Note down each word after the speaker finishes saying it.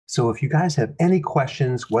So if you guys have any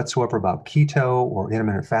questions whatsoever about keto or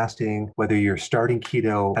intermittent fasting, whether you're starting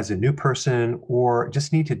keto as a new person or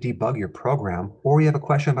just need to debug your program, or you have a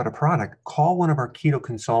question about a product, call one of our keto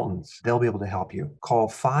consultants. They'll be able to help you. Call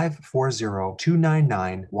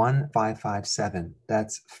 540-299-1557.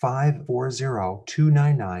 That's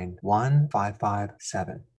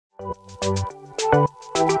 540-299-1557.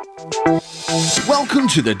 Welcome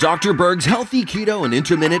to the Dr. Berg's Healthy Keto and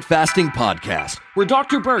Intermittent Fasting Podcast, where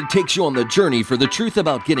Dr. Berg takes you on the journey for the truth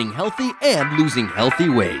about getting healthy and losing healthy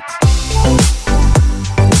weight.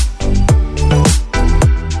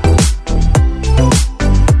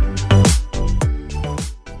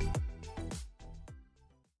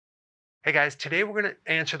 Hey guys, today we're going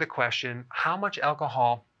to answer the question, how much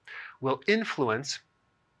alcohol will influence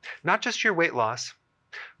not just your weight loss,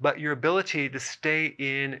 but your ability to stay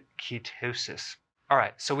in ketosis. All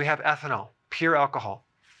right, so we have ethanol, pure alcohol,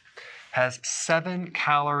 has 7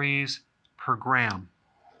 calories per gram.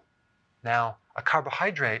 Now, a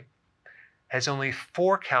carbohydrate has only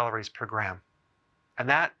 4 calories per gram, and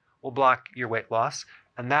that will block your weight loss,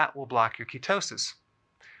 and that will block your ketosis.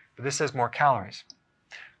 But this has more calories.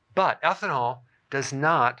 But ethanol does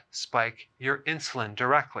not spike your insulin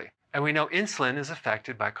directly. And we know insulin is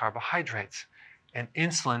affected by carbohydrates, and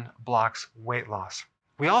insulin blocks weight loss.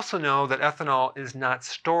 We also know that ethanol is not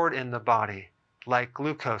stored in the body like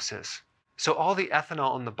glucose is. So all the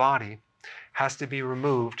ethanol in the body has to be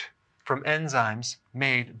removed from enzymes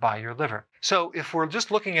made by your liver. So if we're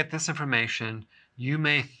just looking at this information, you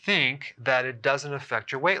may think that it doesn't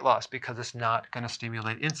affect your weight loss because it's not going to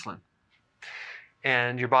stimulate insulin.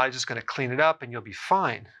 And your body's just going to clean it up and you'll be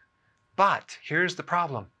fine. But here's the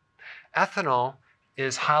problem. Ethanol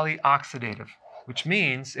is highly oxidative, which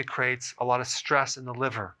means it creates a lot of stress in the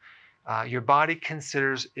liver. Your body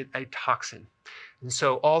considers it a toxin. And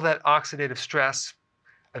so all that oxidative stress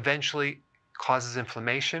eventually causes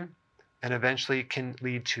inflammation and eventually can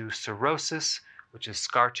lead to cirrhosis, which is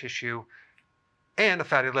scar tissue, and a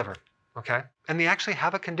fatty liver, okay? And they actually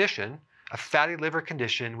have a condition, a fatty liver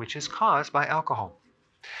condition, which is caused by alcohol.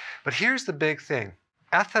 But here's the big thing.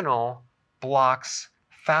 Ethanol blocks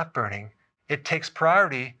fat burning. It takes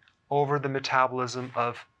priority over the metabolism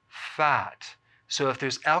of fat. So if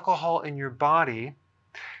there's alcohol in your body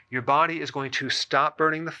is going to stop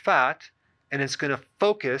burning the fat and it's going to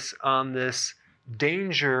focus on this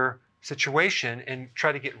danger situation and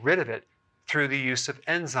try to get rid of it through the use of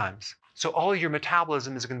enzymes. So all your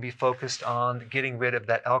metabolism is going to be focused on getting rid of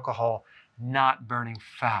that alcohol, not burning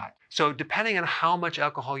fat. So depending on how much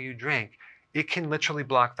alcohol you drink, it can literally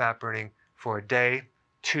block fat burning for a day,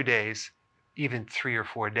 2 days, even 3 or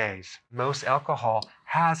 4 days. Most alcohol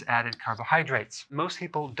has added carbohydrates. Most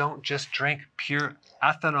people don't just drink pure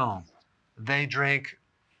ethanol. They drink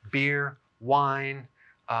beer, wine,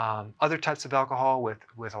 other types of alcohol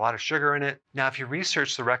with a lot of sugar in it. Now, if you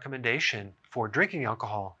research the recommendation for drinking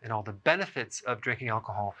alcohol and all the benefits of drinking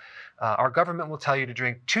alcohol, our government will tell you to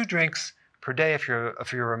drink 2 drinks per day if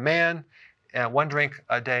you're a man, 1 drink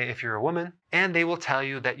a day if you're a woman, and they will tell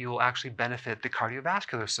you that you will actually benefit the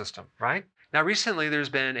cardiovascular system, right? Now, recently there's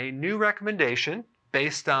been a new recommendation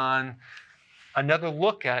based on another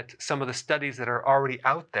look at some of the studies that are already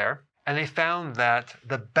out there, and they found that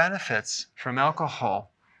the benefits from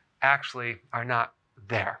alcohol actually are not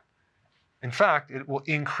there. In fact, it will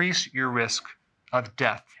increase your risk of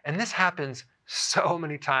death. And this happens so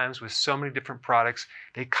many times with so many different products.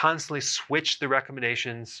 They constantly switch the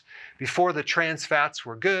recommendations. Before, the trans fats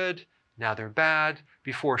were good, now they're bad.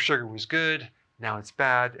 Before, sugar was good, now it's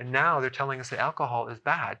bad. And now they're telling us that alcohol is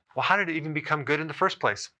bad. Well, how did it even become good in the first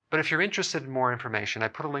place? But if you're interested in more information, I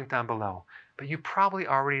put a link down below. But you probably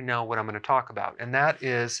already know what I'm going to talk about, and that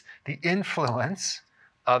is the influence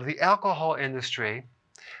of the alcohol industry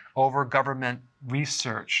over government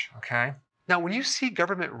research, okay? Now, when you see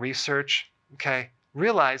government research, okay,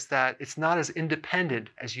 realize that it's not as independent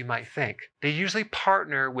as you might think. They usually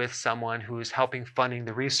partner with someone who is helping funding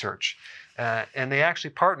the research. And they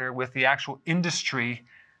actually partner with the actual industry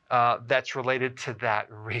that's related to that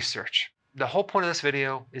research. The whole point of this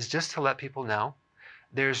video is just to let people know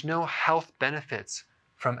there's no health benefits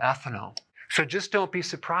from ethanol. So just don't be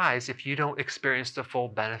surprised if you don't experience the full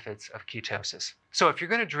benefits of ketosis. So if you're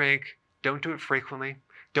going to drink, don't do it frequently.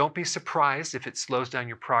 Don't be surprised if it slows down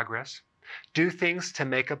your progress. Do things to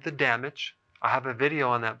make up the damage. I have a video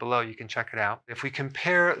on that below. You can check it out. If we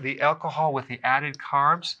compare the alcohol with the added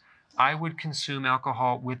carbs, I would consume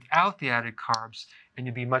alcohol without the added carbs, and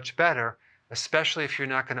you'd be much better, especially if you're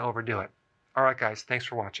not going to overdo it. All right, guys, thanks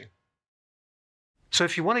for watching. So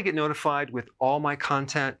if you want to get notified with all my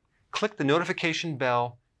content, click the notification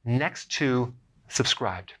bell next to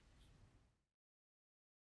subscribed.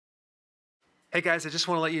 Hey guys, I just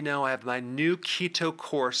want to let you know I have my new keto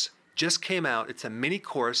course just came out. It's a mini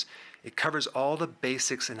course. It covers all the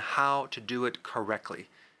basics and how to do it correctly.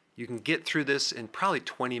 You can get through this in probably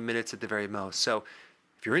 20 minutes at the very most. So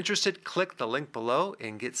if you're interested, click the link below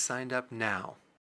and get signed up now.